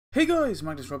Hey guys,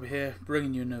 Magnus Robert here,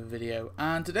 bringing you another video,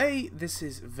 and today this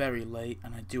is very late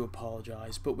and I do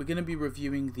apologise, but we're going to be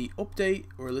reviewing the update,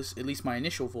 or at least my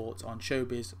initial thoughts on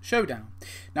Showbiz Showdown.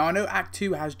 Now I know Act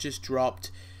 2 has just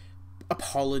dropped,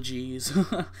 apologies,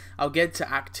 I'll get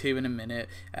to Act 2 in a minute,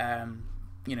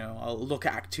 I'll look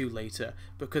at Act 2 later,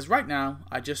 because right now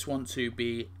I just want to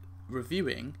be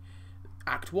reviewing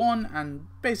Act 1 and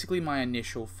basically my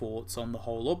initial thoughts on the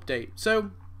whole update.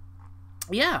 So,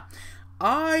 yeah.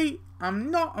 I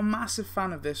am not a massive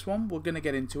fan of this one. We're going to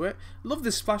get into it. Love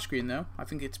this splash screen though. I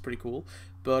think it's pretty cool.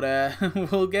 But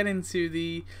we'll get into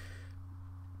the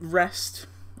rest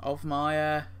of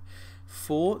my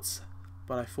thoughts.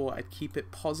 But I thought I'd keep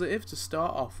it positive to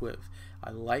start off with. I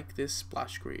like this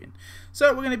splash screen. So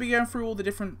we're going to be going through all the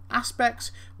different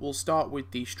aspects. We'll start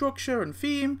with the structure and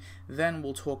theme. Then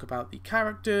we'll talk about the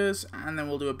characters. And then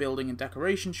we'll do a building and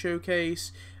decoration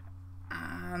showcase.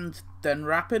 And then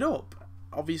wrap it up.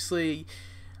 Obviously,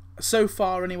 so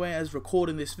far anyway, as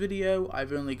recording this video,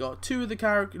 I've only got three of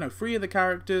the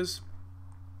characters,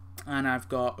 and I've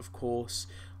got, of course,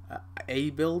 a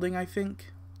building. I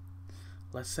think.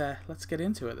 Let's get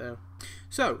into it though.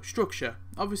 So, structure.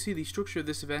 Obviously, the structure of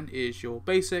this event is your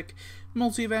basic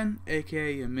multi-event,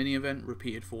 aka a mini event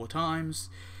repeated 4 times.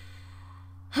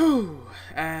 So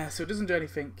it doesn't do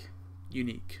anything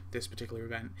unique, this particular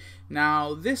event.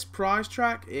 Now this prize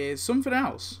track is something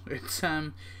else.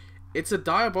 It's a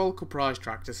diabolical prize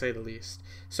track, to say the least.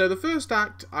 So the first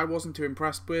act I wasn't too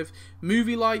impressed with.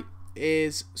 Movie light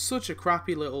is such a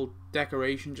crappy little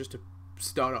decoration just to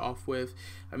start it off with.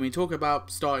 I mean, talk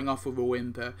about starting off with a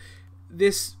whimper.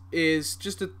 This is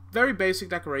just a very basic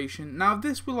decoration. Now, if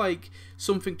this were like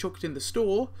something chucked in the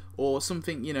store or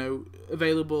something,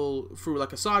 available through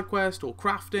like a side quest or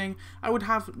crafting, I would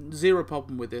have zero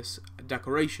problem with this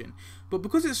decoration. But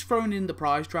because it's thrown in the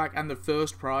prize track and the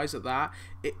first prize at that,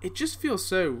 it just feels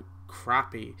so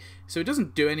crappy. So it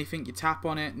doesn't do anything. You tap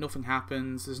on it, nothing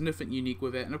happens, there's nothing unique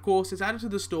with it, and of course it's added to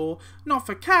the store not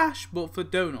for cash but for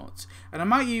donuts. And I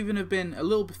might even have been a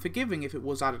little bit forgiving if it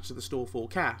was added to the store for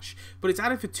cash, but it's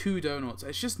added for 2 donuts.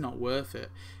 It's just not worth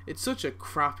it. It's such a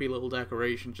crappy little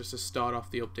decoration just to start off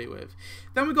the update with.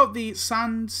 Then we got the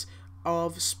Sands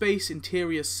of Space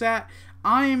interior set.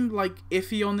 I'm like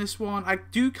iffy on this one. I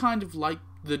do kind of like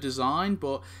the design,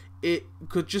 but it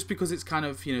could, just because it's kind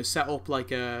of set up like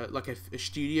a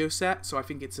studio set, so I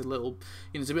think it's a little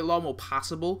it's a lot more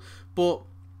passable. But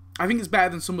I think it's better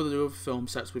than some of the other film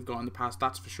sets we've got in the past,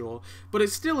 that's for sure. But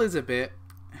it still is a bit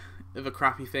of a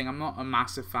crappy thing. I'm not a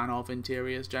massive fan of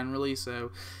interiors generally,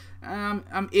 so I'm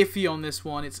iffy on this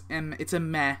one. It's a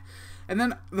meh. And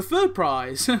then the third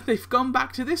prize, they've gone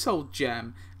back to this old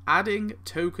gem, adding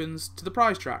tokens to the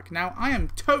prize track. Now, I am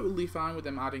totally fine with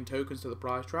them adding tokens to the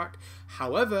prize track.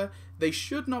 However, they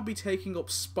should not be taking up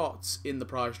spots in the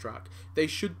prize track. They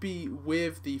should be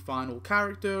with the final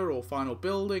character or final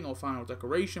building or final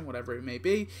decoration, whatever it may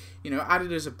be,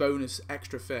 added as a bonus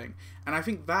extra thing. And I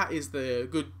think that is the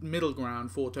good middle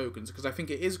ground for tokens, because I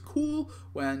think it is cool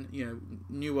when,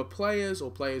 newer players or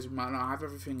players who might not have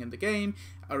everything in the game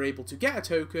are able to get a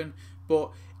token, but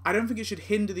I don't think it should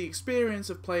hinder the experience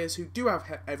of players who do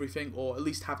have everything, or at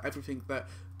least have everything that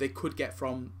they could get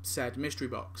from said mystery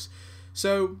box.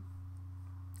 So,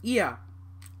 yeah,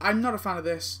 I'm not a fan of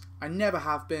this. I never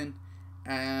have been.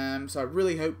 So I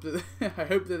really hope that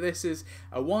this is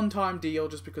a one-time deal,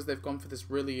 just because they've gone for this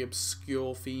really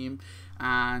obscure theme.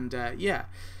 And yeah.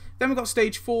 Then we've got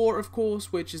stage 4, of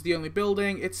course, which is the only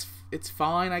building. It's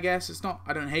fine, I guess. It's not.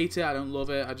 I don't hate it. I don't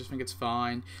love it. I just think it's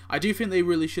fine. I do think they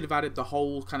really should have added the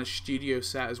whole kind of studio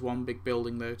set as one big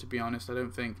building, though. To be honest, I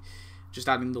don't think just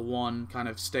adding the one kind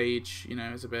of stage,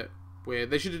 is a bit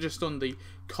weird. They should have just done the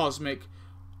Cosmic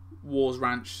Wars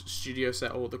Ranch studio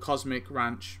set, or the Cosmic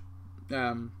Ranch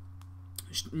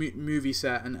movie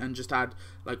set, and just add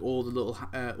like all the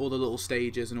little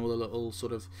stages and all the little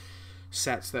sort of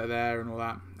sets that are there and all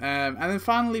that. And then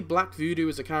finally, Black Voodoo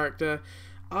as a character.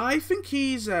 I think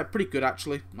he's pretty good,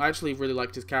 actually. I actually really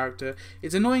liked his character.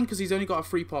 It's annoying because he's only got a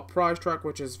 3-part prize track,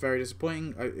 which is very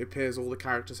disappointing. It appears all the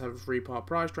characters have a 3-part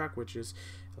prize track, which is,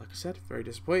 like I said, very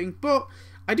disappointing. But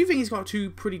I do think he's got 2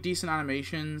 pretty decent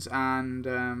animations,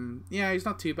 and yeah, he's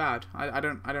not too bad. I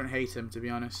don't hate him, to be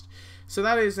honest. So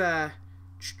that is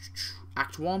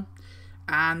Act 1,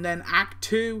 and then Act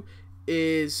 2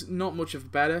 is not much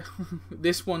of better.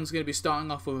 This one's going to be starting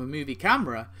off with a movie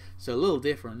camera, so a little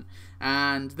different,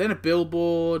 and then a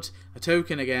billboard, a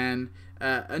token again,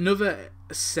 another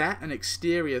set, an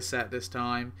exterior set this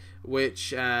time,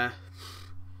 which it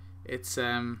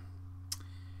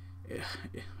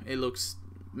looks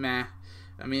meh.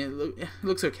 I mean, it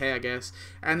looks okay, I guess.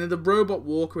 And then the robot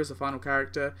walker is the final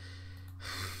character.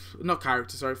 Not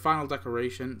character, sorry, final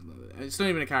decoration. It's not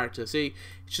even a character. See,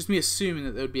 it's just me assuming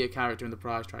that there would be a character in the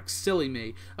prize track. Silly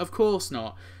me. Of course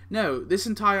not. No, this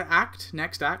entire act,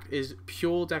 next act, is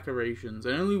pure decorations.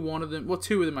 And only one of them, well,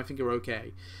 two of them I think are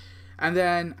okay. And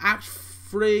then Act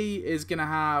 3 is going to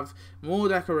have more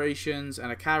decorations and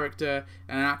a character.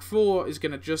 And Act 4 is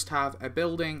going to just have a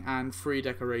building and 3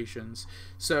 decorations.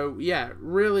 So, yeah,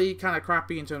 really kind of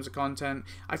crappy in terms of content.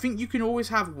 I think you can always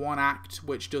have one act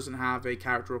which doesn't have a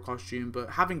character or costume.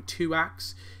 But having 2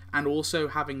 acts and also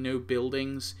having no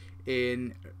buildings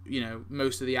in, you know,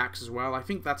 most of the acts as well, I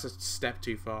think that's a step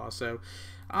too far. So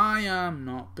I am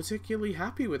not particularly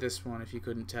happy with this one, if you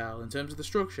couldn't tell, in terms of the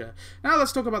structure. Now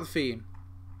let's talk about the theme,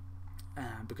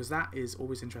 because that is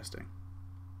always interesting.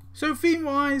 So theme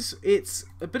wise, it's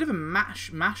a bit of a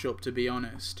mashup, to be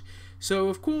honest. So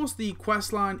of course the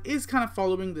quest line is kind of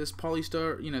following this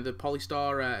Polystar, you know, the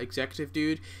Polystar executive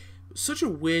dude. Such a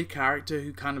weird character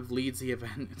who kind of leads the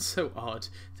event. It's so odd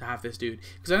to have this dude.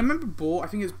 Because I remember I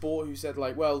think it's Bort who said,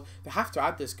 like, well, they have to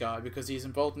add this guy because he's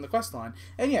involved in the questline.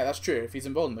 And yeah, that's true. If he's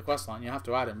involved in the questline, you have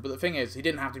to add him. But the thing is, he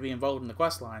didn't have to be involved in the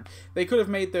questline. They could have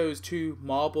made those 2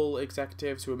 Marvel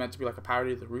executives who were meant to be like a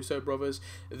parody of the Russo brothers.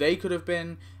 They could have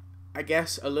been, I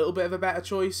guess, a little bit of a better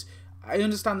choice. I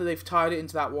understand that they've tied it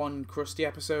into that one Krusty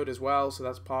episode as well, so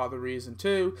that's part of the reason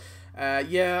too.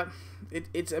 Yeah,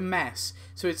 it's a mess.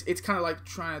 So it's kind of like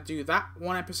trying to do that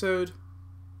one episode.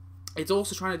 It's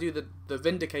also trying to do the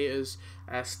Vindicators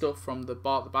stuff from the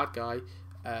Bart the Bad Guy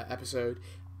episode.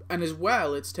 And as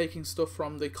well, it's taking stuff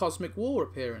from the Cosmic War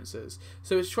appearances.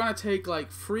 So it's trying to take like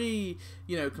 3,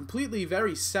 you know, completely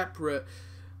very separate,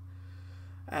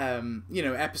 you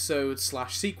know, episodes /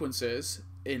 sequences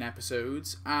in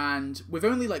episodes, and with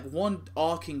only like one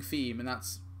arcing theme, and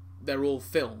that's they're all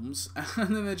films,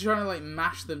 and then they're trying to like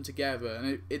mash them together,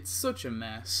 and it's such a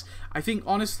mess. I think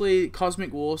honestly,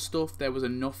 Cosmic War stuff, there was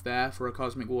enough there for a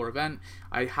Cosmic War event.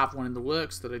 I have one in the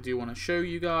works that I do want to show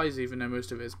you guys, even though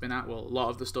most of it's been out. Well, a lot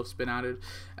of the stuff's been added.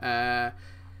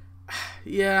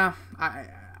 Yeah,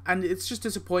 and it's just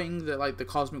disappointing that like the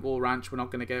Cosmic War Ranch we're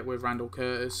not going to get with Randall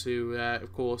Curtis, who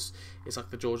of course is like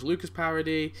the George Lucas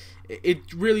parody.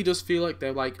 It really does feel like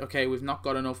they're like, okay, we've not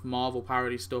got enough Marvel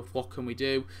parody stuff, what can we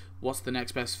do? What's the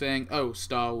next best thing? Oh,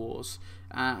 Star Wars.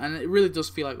 And it really does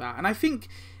feel like that. And I think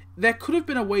there could have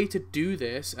been a way to do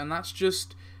this, and that's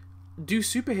just do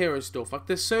superhero stuff. Like,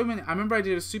 there's so many. I remember I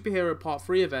did a superhero part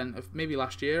 3 event of maybe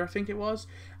last year, I think it was,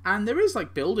 and there is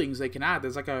like buildings they can add.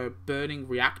 There's like a burning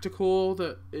reactor core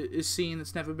that is seen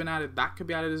that's never been added. That could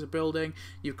be added as a building.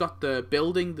 You've got the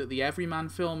building that the Everyman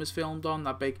film is filmed on,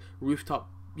 that big rooftop,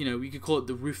 you know, you could call it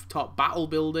the rooftop battle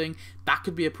building. That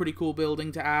could be a pretty cool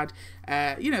building to add.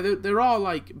 You know, there are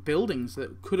like buildings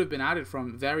that could have been added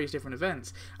from various different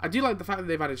events. I do like the fact that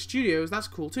they've added studios. That's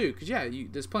cool too, because yeah,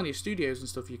 there's plenty of studios and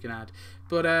stuff you can add.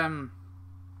 But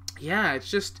yeah,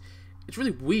 it's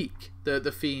really weak, the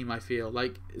theme, I feel.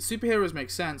 Like, superheroes make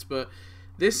sense, but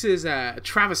this is a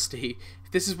travesty.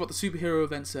 If this is what the superhero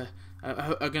events are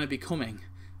going to be coming,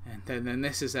 and then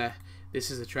this is a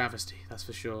travesty, that's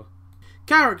for sure.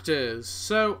 Characters.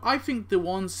 So I think the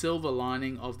one silver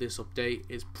lining of this update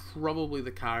is probably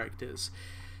the characters.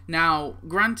 Now,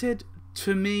 granted,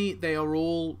 to me, they are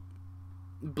all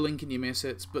blink and you miss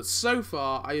it, but so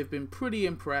far I have been pretty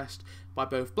impressed by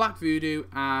both Black Voodoo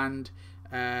and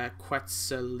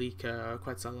Quetzalcoatl,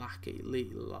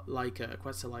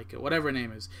 whatever her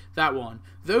name is, that one.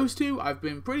 Those two I've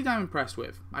been pretty damn impressed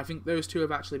with. I think those two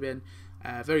have actually been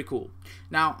very cool.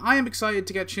 Now, I am excited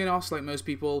to get Chinos, like most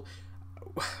people.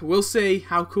 We'll see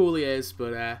how cool he is,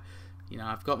 but you know,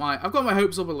 I've got my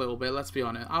hopes up a little bit. Let's be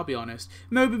honest. I'll be honest.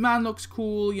 Moby Man looks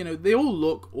cool. You know, they all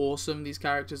look awesome. These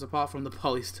characters, apart from the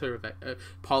Polystar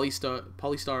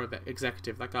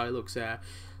executive. That guy looks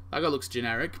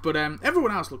generic, but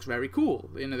everyone else looks very cool.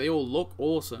 You know, they all look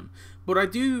awesome. But I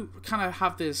do kind of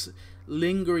have this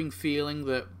lingering feeling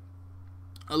that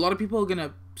a lot of people are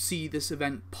gonna see this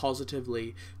event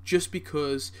positively just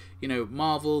because, you know,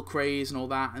 Marvel craze and all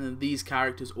that, and then these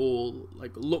characters all,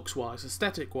 like, looks wise,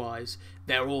 aesthetic wise,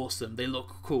 they're awesome, they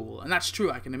look cool, and that's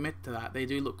true, I can admit to that, they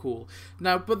do look cool.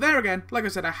 Now, but there again, like I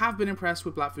said, I have been impressed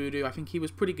with Black Voodoo. I think he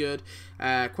was pretty good.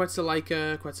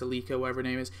 Quetzalcoatl, whatever her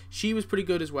name is, she was pretty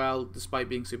good as well, despite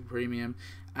being super premium.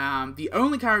 The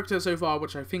only character so far,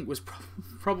 which I think was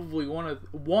probably one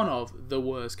of the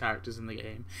worst characters in the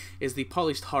game, is the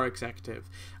Polystar executive.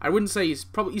 I wouldn't say he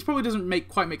probably doesn't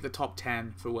quite make the top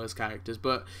 10 for worst characters,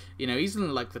 but you know, he's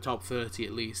in like the top 30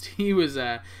 at least. He was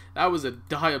that was a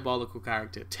diabolical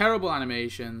character. Terrible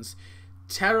animations,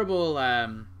 terrible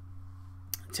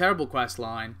Terrible quest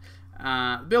line.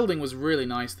 The building was really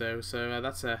nice though, so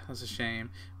that's a shame.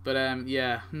 But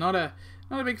yeah, not a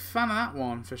big fan of that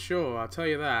one for sure. I'll tell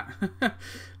you that.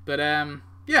 But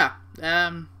yeah,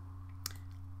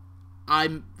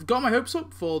 I've got my hopes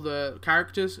up for the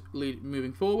characters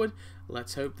moving forward.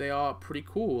 Let's hope they are pretty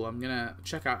cool. I'm gonna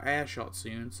check out Airshot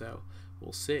soon, so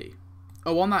we'll see.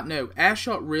 Oh, on that note,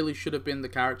 Airshot really should have been the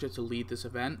character to lead this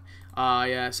event.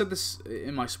 I said this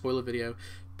in my spoiler video,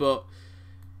 but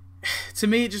to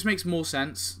me it just makes more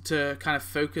sense to kind of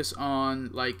focus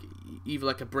on like either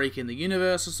like a break in the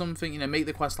universe or something, you know, make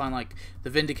the questline like the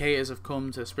Vindicators have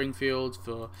come to Springfield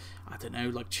for, I don't know,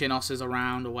 like Chinos is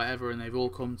around or whatever, and they've all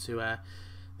come to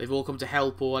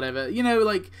help or whatever, you know,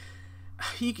 like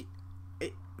that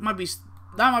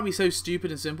might be so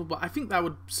stupid and simple, but I think that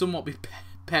would somewhat be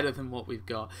better than what we've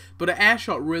got. But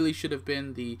Airshot really should have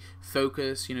been the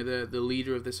focus, you know, the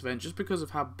leader of this event, just because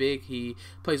of how big he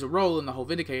plays a role in the whole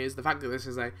Vindicators. The fact that this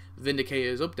is a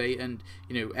Vindicators update, and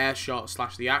you know,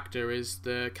 Airshot / the actor is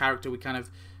the character we kind of,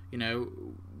 you know,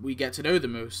 we get to know the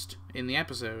most in the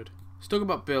episode. Let's talk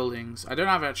about buildings. I don't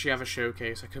actually have a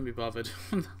showcase. I couldn't be bothered.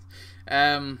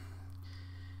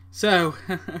 So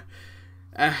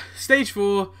stage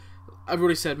 4. I've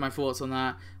already said my thoughts on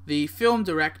that. The film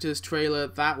director's trailer,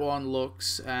 that one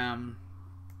looks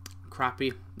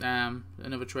crappy.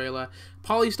 Another trailer.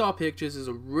 Polystar Pictures is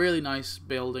a really nice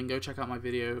building. Go check out my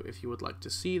video if you would like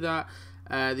to see that.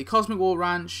 The Cosmic War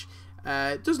Ranch,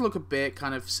 it does look a bit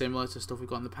kind of similar to stuff we've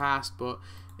got in the past, but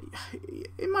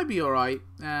it might be alright.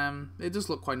 It does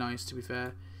look quite nice, to be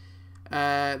fair.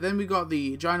 Then we got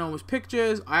the Ginormous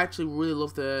Pictures. I actually really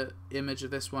love the image of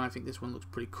this one. I think this one looks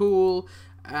pretty cool.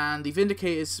 And the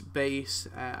Vindicators base,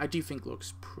 I do think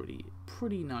looks pretty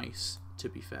nice, to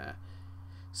be fair.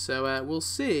 So we'll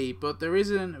see, but there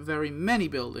isn't very many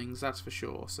buildings, that's for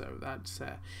sure. So that's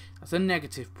a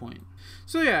negative point.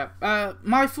 So yeah,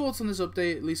 my thoughts on this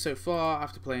update, at least so far,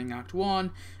 after playing Act 1,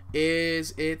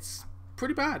 is it's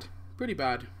pretty bad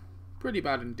indeed.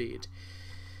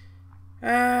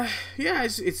 Yeah,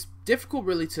 it's difficult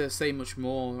really to say much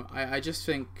more. I just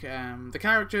think the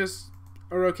characters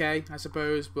are okay, I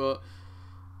suppose, but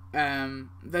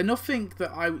they're nothing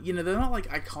that they're not like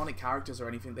iconic characters or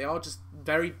anything. They are just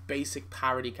very basic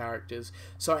parody characters.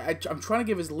 So I'm trying to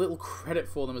give as little credit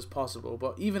for them as possible,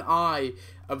 but even I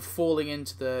am falling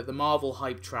into the Marvel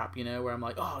hype trap, you know, where I'm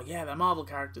like, oh yeah, they're Marvel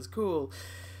characters, cool.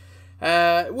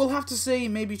 We'll have to see.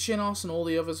 Maybe Chinos and all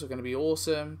the others are going to be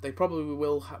awesome. They probably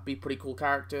will be pretty cool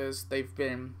characters. They've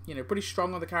been, you know, pretty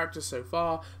strong on the characters so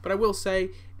far, but I will say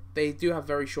they do have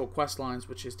very short quest lines,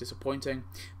 which is disappointing.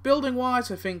 Building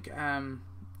wise, I think two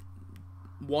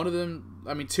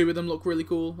of them look really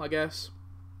cool, I guess.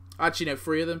 Actually, no,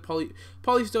 3 of them.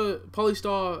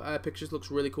 Polystar Pictures looks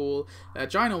really cool.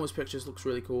 Ginormous Pictures looks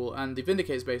really cool, and the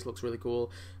Vindicators base looks really cool.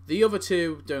 The other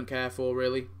 2 don't care for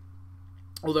really.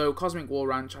 Although Cosmic War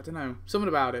Ranch, I don't know, something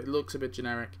about it looks a bit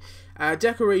generic.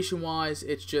 Decoration wise,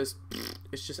 it's just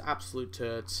absolute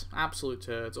turds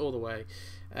all the way.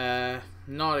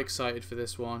 Not excited for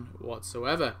this one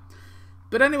whatsoever.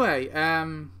 But anyway,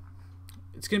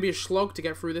 it's going to be a slog to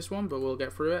get through this one, but we'll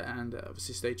get through it, and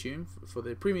obviously stay tuned for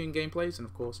the premium gameplays, and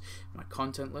of course my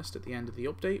content list at the end of the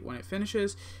update when it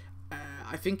finishes.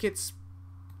 I think it's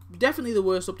definitely the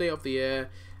worst update of the year.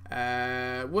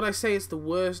 Would I say it's the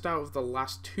worst out of the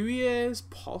last 2 years?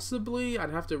 Possibly. I'd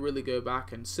have to really go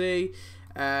back and see.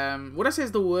 Would I say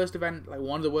it's the worst event, like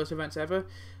one of the worst events ever?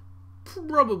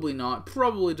 Probably not.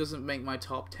 Probably doesn't make my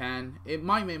top 10. It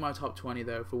might make my top 20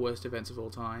 though for worst events of all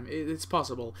time. It's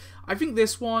possible. I think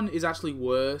this one is actually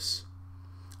worse.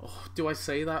 Oh, do I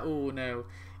say that? Oh no.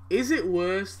 Is it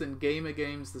worse than Gamer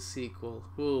Games the sequel?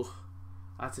 Ooh,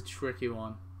 that's a tricky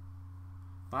one.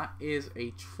 That is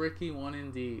a tricky one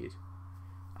indeed.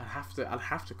 I'll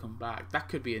have to come back. That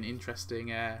could be an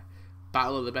interesting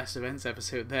Battle of the Best Events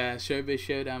episode there. Showbiz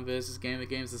Showdown versus Gamer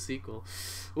Games the sequel.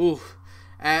 Ooh.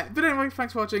 But anyway,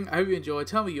 thanks for watching. I hope you enjoyed.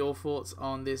 Tell me your thoughts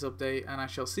on this update, and I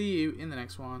shall see you in the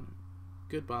next one.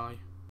 Goodbye.